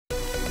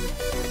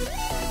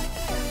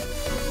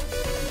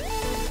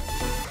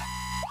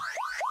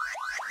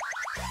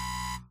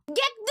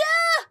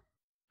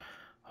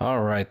All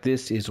right,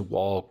 this is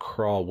Wall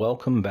Crawl.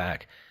 Welcome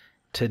back.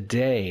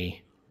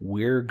 Today,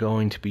 we're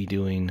going to be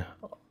doing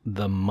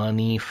the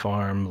money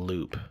farm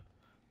loop.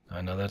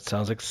 I know that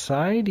sounds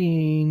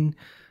exciting,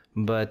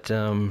 but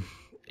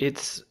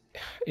it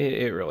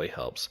really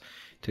helps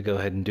to go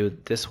ahead and do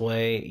it this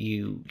way.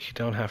 You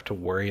don't have to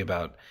worry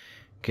about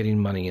getting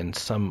money in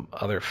some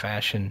other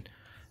fashion.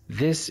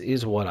 This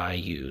is what I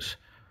use.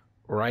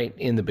 Right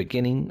in the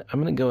beginning,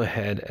 I'm going to go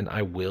ahead and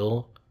I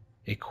will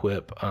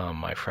equip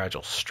my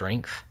fragile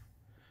strength,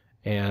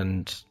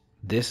 and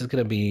this is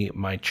going to be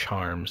my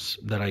charms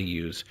that I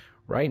use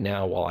right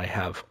now while I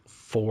have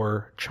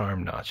 4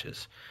 charm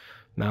notches.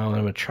 Now I'm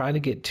going to try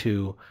to get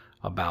to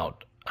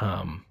about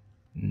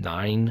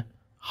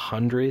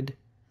 900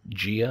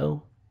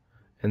 geo,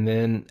 and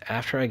then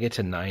after I get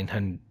to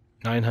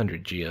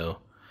 900 geo,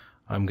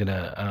 I'm going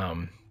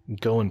to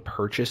go and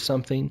purchase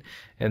something,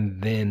 and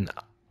then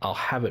I'll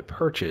have it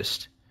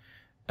purchased,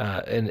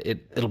 and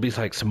it'll be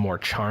like some more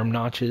charm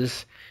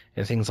notches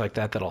and things like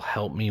that that'll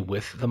help me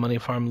with the money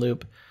farm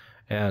loop,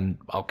 and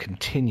I'll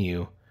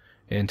continue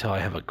until I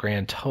have a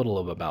grand total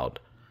of about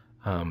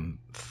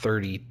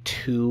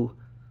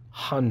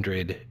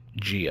 3,200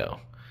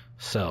 geo.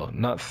 So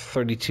not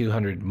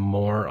 3,200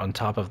 more on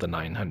top of the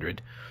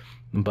 900,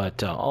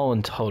 but all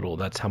in total,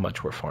 that's how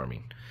much we're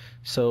farming.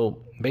 So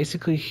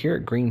basically here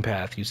at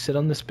Greenpath, you sit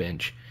on this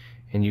bench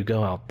and you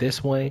go out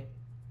this way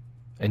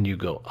and you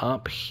go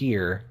up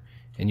here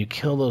and you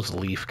kill those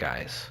leaf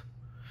guys.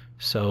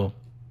 So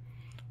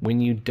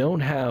when you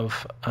don't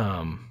have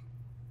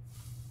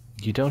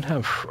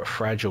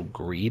fragile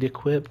greed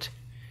equipped,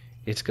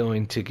 it's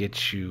going to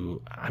get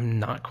you, I'm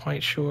not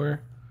quite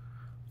sure,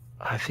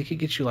 I think it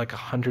gets you like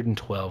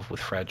 112 with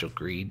fragile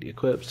greed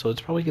equipped, so it's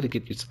probably going to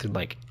get you something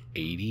like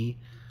 80,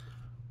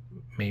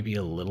 maybe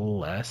a little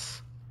less,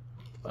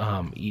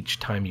 each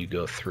time you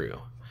go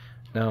through.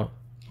 Now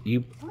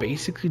you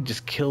basically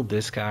just kill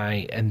this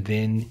guy, and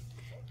then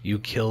you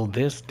kill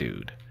this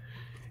dude,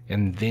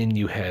 and then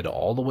you head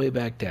all the way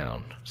back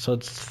down. So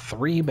it's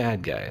 3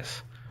 bad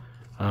guys.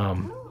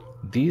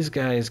 These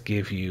guys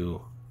give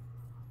you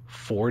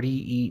 40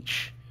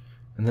 each,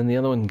 and then the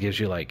other one gives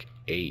you like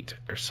 8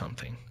 or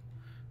something.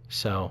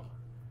 So,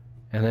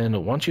 and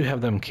then once you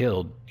have them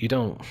killed, you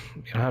don't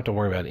have to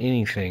worry about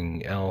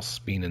anything else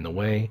being in the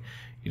way.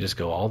 You just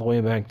go all the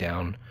way back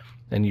down,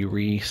 and you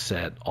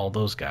reset all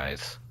those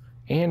guys,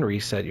 and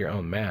reset your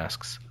own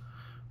masks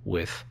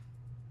with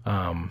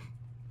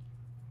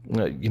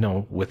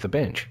with the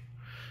bench.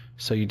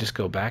 So you just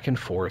go back and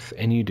forth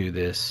and you do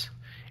this.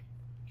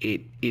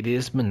 It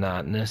is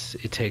monotonous.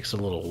 It takes a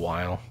little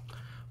while,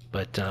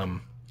 but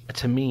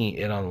to me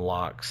it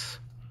unlocks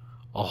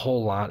a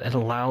whole lot. It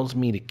allows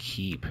me to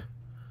keep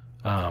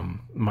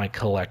my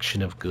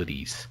collection of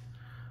goodies.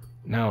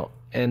 Now,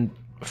 and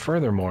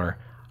furthermore,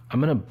 I'm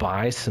gonna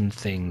buy some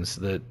things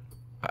that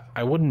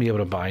I wouldn't be able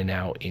to buy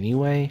now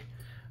anyway,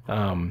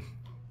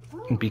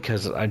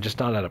 because I'm just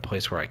not at a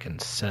place where I can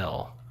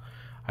sell.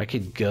 I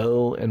could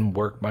go and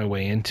work my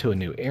way into a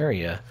new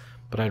area,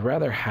 but I'd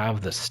rather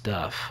have the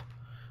stuff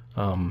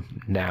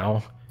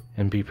now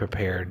and be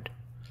prepared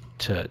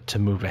to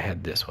move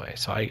ahead this way.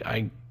 So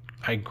I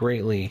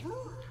greatly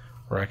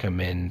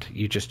recommend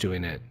you just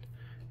doing it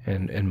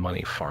and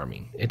money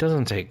farming. It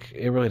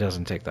really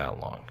doesn't take that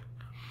long.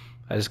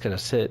 I just gotta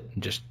sit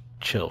and just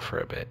chill for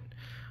a bit.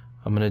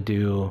 I'm gonna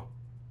do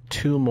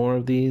 2 more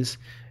of these,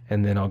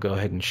 and then I'll go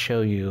ahead and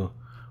show you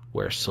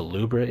where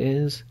Salubra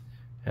is,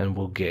 and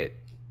we'll get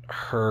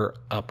her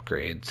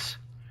upgrades,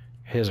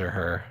 his or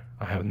her,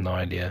 I have no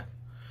idea,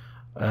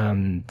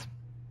 and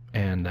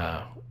then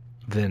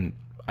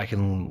I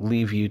can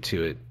leave you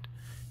to it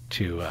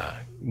to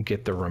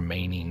get the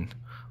remaining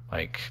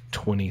like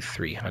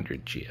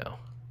 2,300 geo.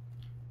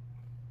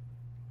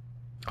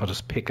 I'll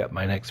just pick up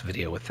my next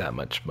video with that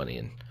much money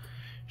and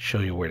show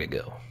you where to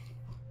go.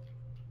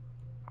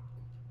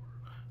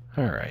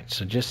 Alright,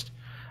 so just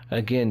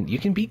again, you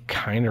can be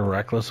kind of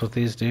reckless with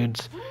these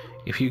dudes.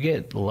 If you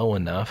get low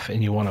enough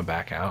and you want to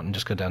back out and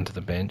just go down to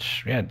the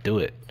bench, yeah, do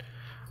it.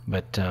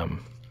 But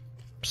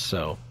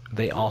so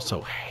they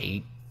also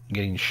hate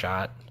getting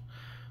shot,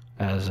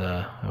 as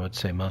I would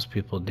say most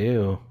people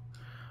do.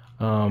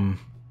 So,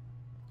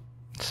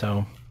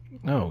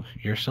 no,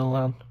 you're still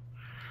allowed?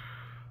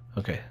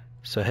 Okay,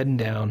 so heading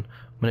down,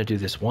 I'm going to do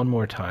this one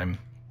more time,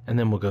 and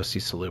then we'll go see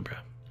Salubra.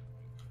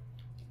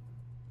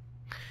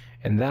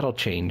 And that'll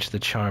change the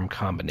charm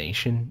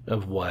combination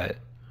of what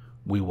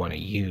we want to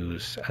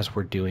use as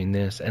we're doing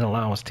this, and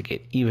allow us to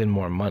get even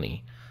more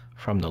money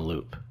from the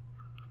loop.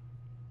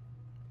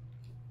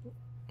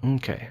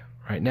 Okay,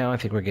 right now I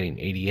think we're getting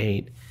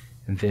 88,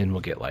 and then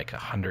we'll get like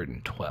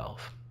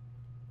 112.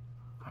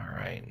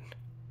 Alright,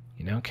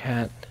 you know,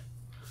 cat,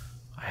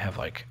 I have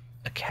like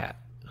a cat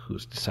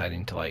who's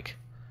deciding to like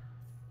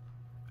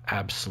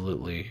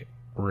absolutely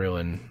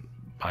ruin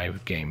my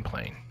game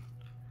playing.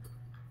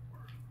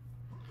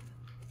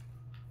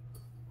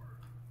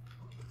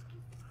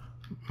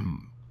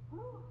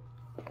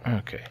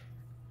 Okay.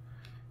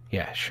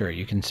 Yeah, sure,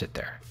 you can sit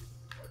there.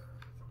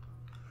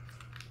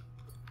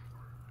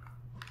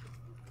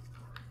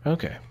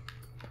 Okay.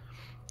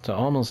 So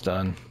almost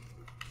done.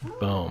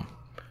 Boom.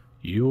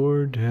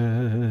 You're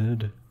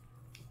dead.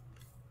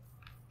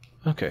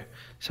 Okay.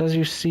 So as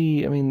you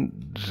see, I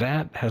mean,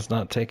 that has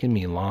not taken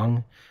me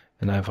long,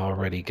 and I've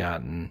already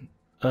gotten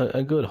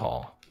a good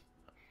haul.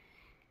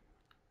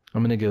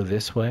 I'm going to go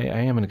this way.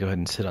 I am going to go ahead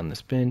and sit on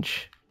this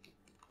bench,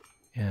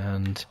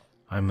 and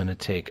I'm going to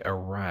take a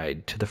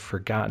ride to the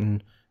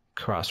Forgotten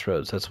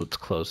Crossroads. That's what's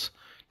close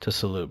to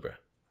Salubra.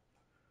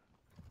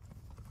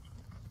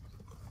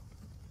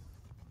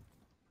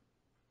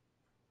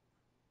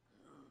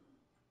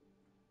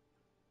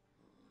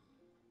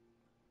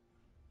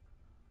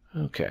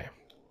 Okay.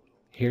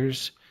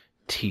 Here's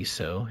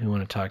Tiso. You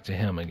want to talk to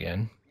him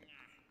again?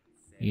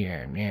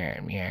 Yeah, yeah,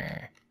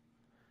 yeah.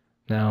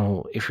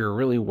 Now, if you're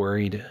really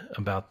worried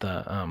about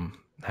the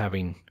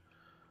having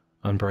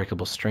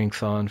unbreakable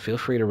strength on, feel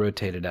free to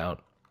rotate it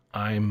out.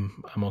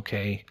 I'm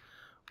okay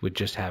with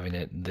just having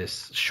it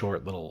this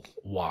short little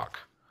walk.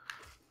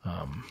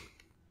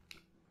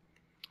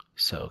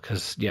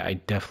 Because yeah, I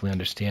definitely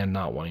understand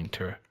not wanting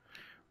to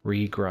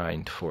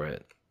regrind for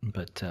it,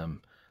 but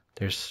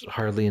there's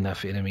hardly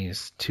enough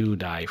enemies to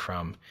die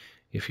from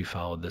if you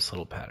follow this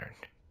little pattern.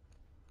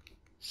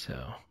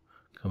 So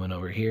coming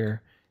over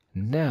here,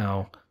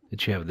 now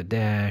that you have the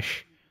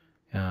dash,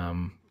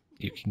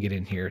 you can get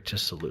in here to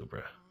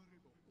Salubra.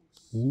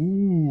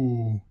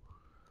 Ooh.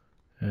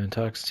 And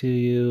talks to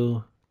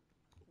you.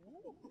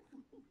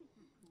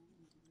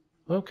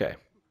 Okay.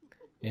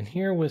 And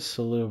here with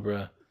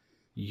Salubra,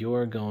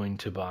 you're going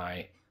to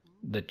buy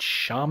the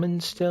Shaman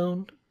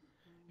Stone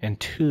and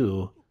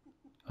 2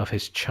 of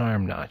his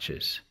charm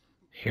notches.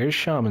 Here's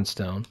Shaman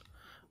Stone.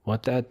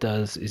 What that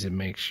does is it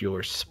makes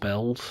your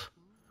spells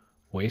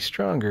way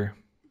stronger.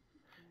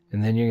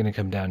 And then you're going to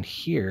come down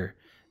here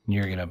and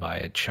you're going to buy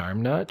a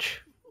charm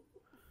notch.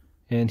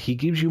 And he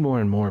gives you more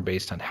and more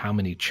based on how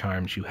many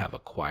charms you have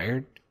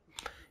acquired.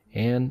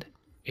 And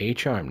a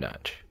charm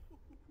notch.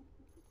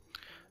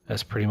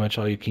 That's pretty much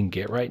all you can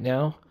get right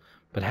now.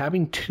 But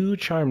having 2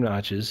 charm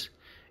notches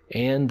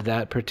and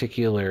that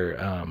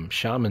particular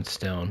Shaman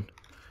Stone,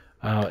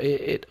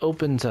 it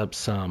opens up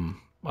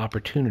some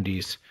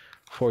opportunities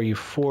for you.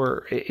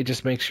 It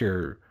just makes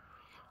your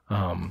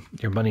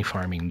money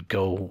farming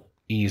go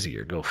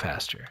easier, go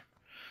faster.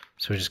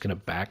 So we're just going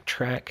to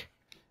backtrack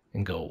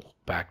and go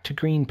back to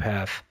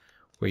Greenpath,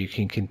 where you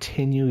can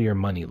continue your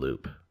money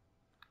loop.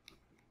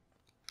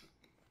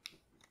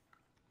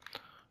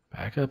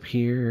 Back up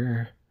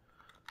here,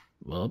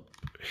 up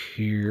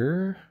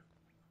here,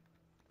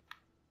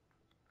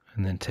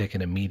 and then take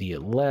an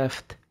immediate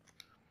left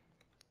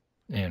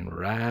and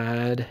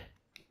ride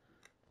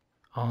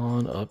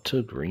on up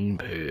to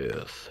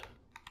Greenpath.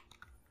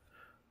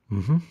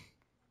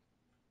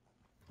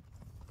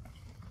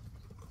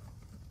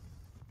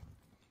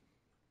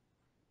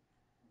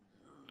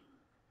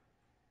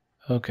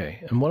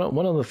 Okay, and one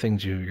of the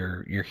things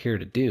you're here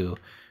to do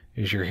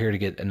is you're here to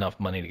get enough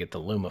money to get the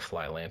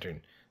Lumafly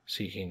lantern,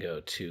 so you can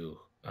go to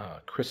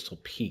Crystal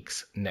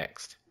Peaks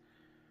next.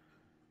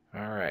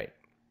 All right.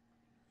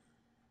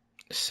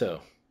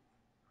 So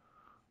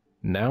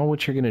now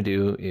what you're going to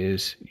do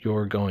is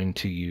you're going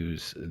to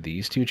use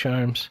these 2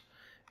 charms,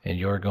 and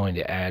you're going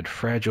to add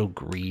Fragile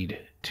Greed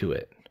to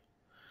it.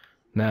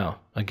 Now,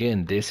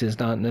 again, this is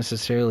not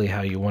necessarily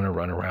how you want to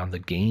run around the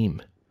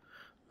game,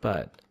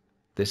 but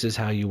this is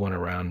how you want to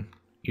run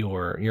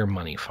your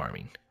money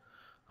farming.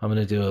 I'm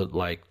going to do it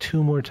like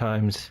 2 more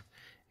times,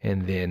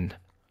 and then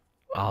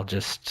I'll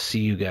just see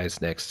you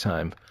guys next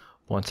time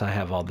once I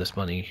have all this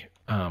money,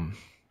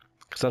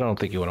 because I don't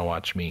think you want to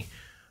watch me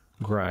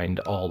grind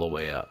all the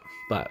way up.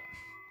 But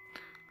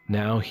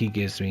now he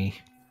gives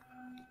me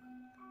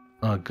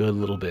a good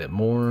little bit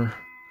more.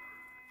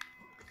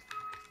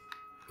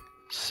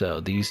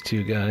 So these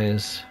 2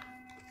 guys,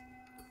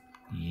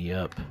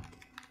 yep,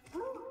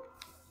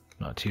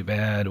 not too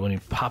bad. When he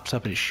pops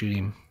up, I just shoot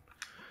him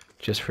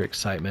just for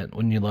excitement.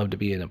 Wouldn't you love to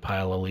be in a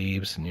pile of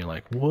leaves and you're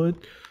like, what?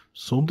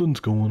 Something's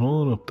going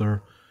on up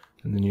there.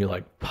 And then you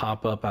like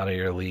pop up out of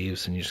your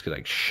leaves and you just get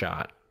like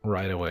shot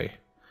right away.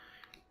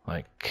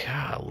 Like,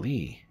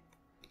 golly.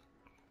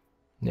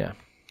 Yeah.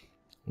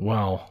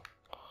 Wow.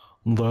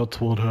 That's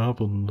what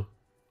happened.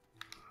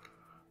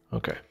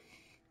 Okay.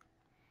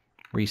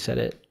 Reset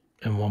it.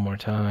 And one more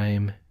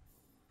time.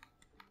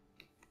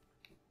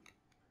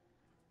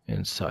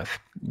 And so I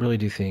really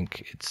do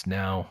think it's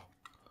now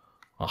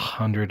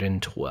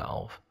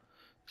 112.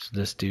 So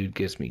this dude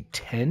gives me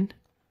 10.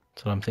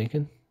 That's what I'm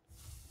thinking.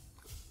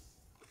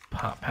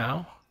 Pop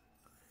pow.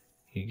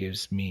 He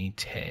gives me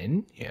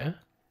 10, yeah.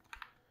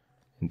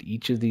 And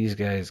each of these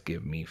guys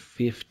give me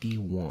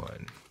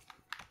 51.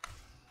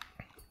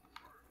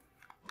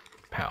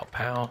 Pow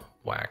pow,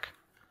 whack,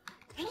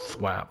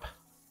 swap.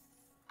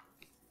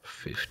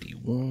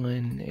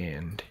 51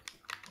 and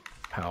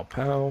pow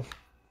pow,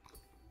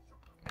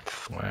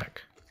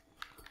 thwack.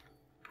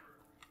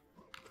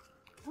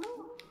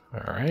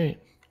 All right.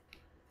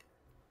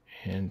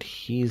 And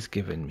he's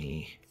given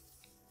me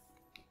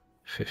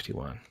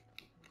 51.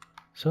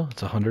 So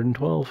it's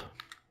 112.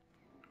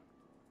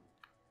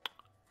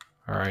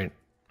 Alright,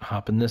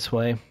 hopping this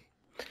way.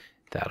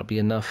 That'll be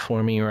enough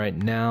for me right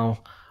now.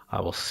 I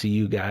will see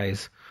you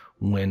guys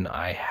when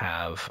I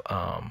have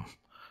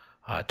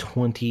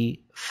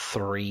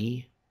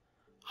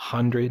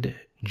 2,300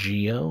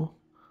 geo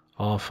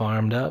all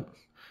farmed up.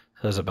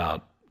 There's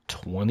about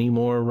 20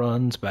 more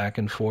runs back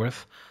and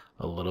forth,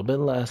 a little bit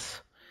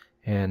less,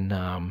 and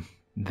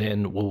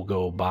then we'll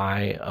go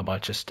buy a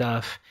bunch of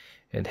stuff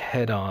and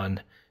head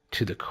on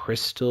to the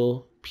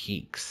Crystal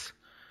Peaks.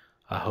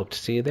 I hope to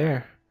see you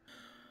there.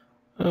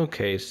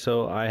 Okay,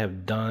 so I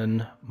have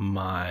done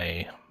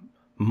my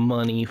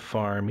money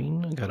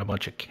farming. I got a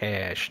bunch of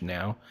cash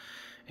now,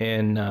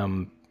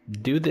 and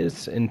do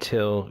this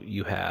until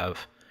you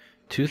have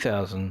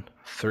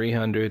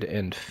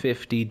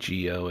 2,350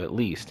 geo at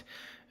least,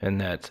 and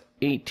that's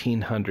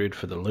 1,800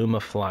 for the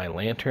Lumafly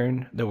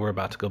lantern that we're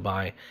about to go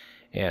buy,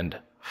 and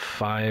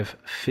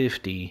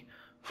 550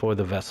 for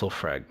the vessel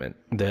fragment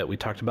that we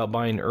talked about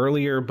buying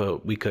earlier,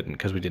 but we couldn't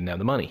because we didn't have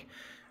the money,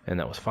 and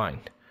that was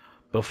fine.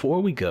 Before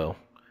we go,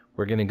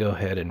 we're going to go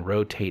ahead and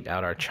rotate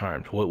out our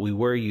charms. What we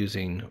were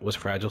using was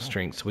Fragile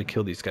Strength, so we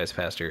killed these guys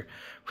faster.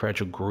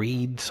 Fragile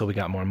Greed, so we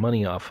got more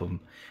money off them.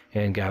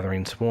 And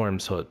Gathering Swarm,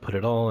 so it put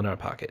it all in our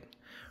pocket.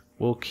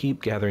 We'll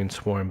keep Gathering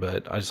Swarm,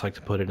 but I just like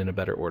to put it in a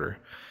better order.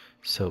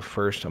 So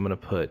first I'm going to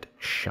put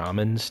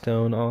Shaman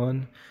Stone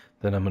on.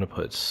 Then I'm going to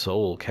put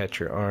Soul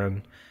Catcher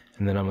on.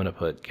 And then I'm going to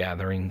put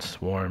Gathering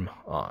Swarm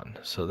on.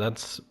 So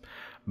that's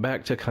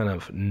back to kind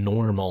of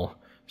normal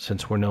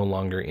since we're no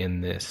longer in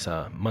this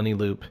money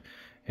loop.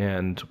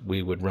 And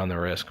we would run the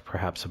risk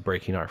perhaps of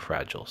breaking our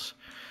fragiles.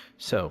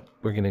 So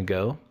we're going to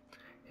go,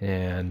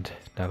 and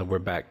now that we're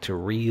back to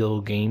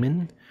real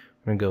gaming,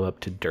 we're going to go up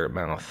to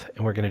Dirtmouth,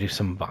 and we're going to do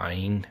some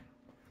buying,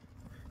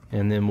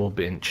 and then we'll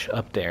bench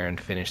up there and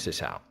finish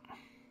this out.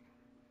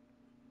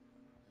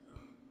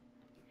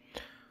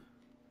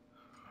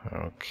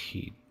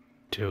 Okie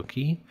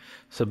dokie.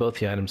 So both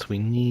the items we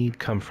need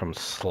come from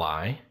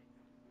Sly.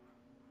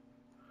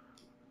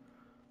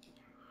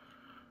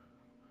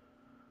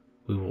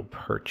 We will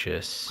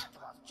purchase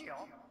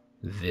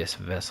this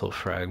vessel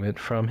fragment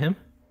from him.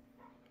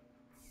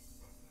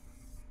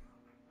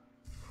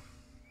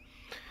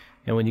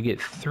 And when you get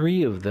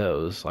 3 of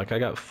those, like I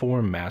got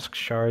 4 mask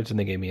shards and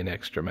they gave me an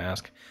extra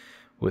mask.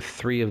 With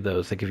 3 of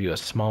those, they give you a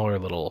smaller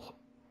little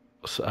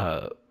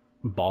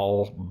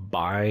ball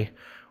buy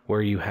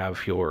where you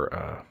have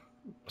your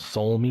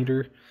soul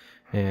meter,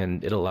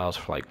 and it allows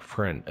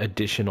for an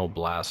additional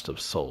blast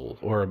of soul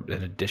or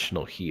an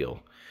additional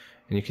heal.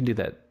 And you can do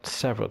that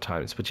several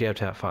times, but you have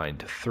to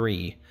find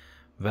 3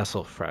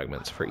 vessel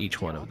fragments for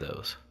each one of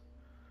those.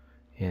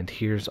 And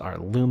here's our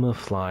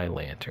Lumafly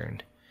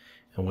lantern.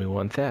 And we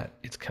want that.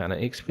 It's kind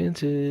of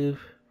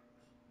expensive.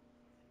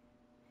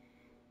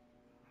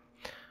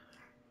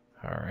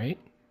 Alright,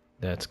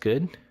 that's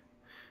good.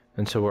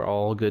 And so we're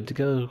all good to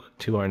go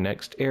to our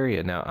next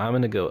area. Now I'm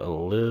going to go a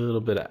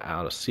little bit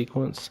out of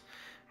sequence,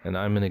 and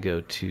I'm going to go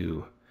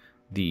to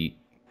the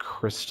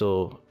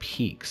Crystal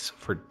Peaks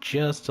for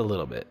just a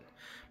little bit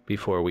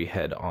before we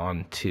head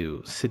on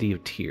to City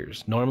of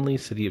Tears. Normally,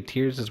 City of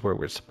Tears is where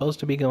we're supposed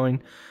to be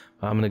going.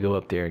 I'm going to go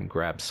up there and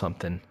grab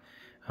something.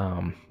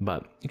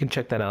 But you can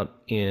check that out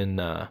in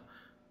the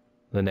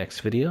next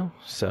video.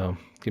 So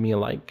give me a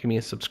like, give me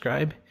a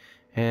subscribe,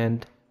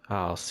 and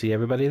I'll see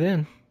everybody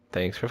then.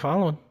 Thanks for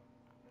following.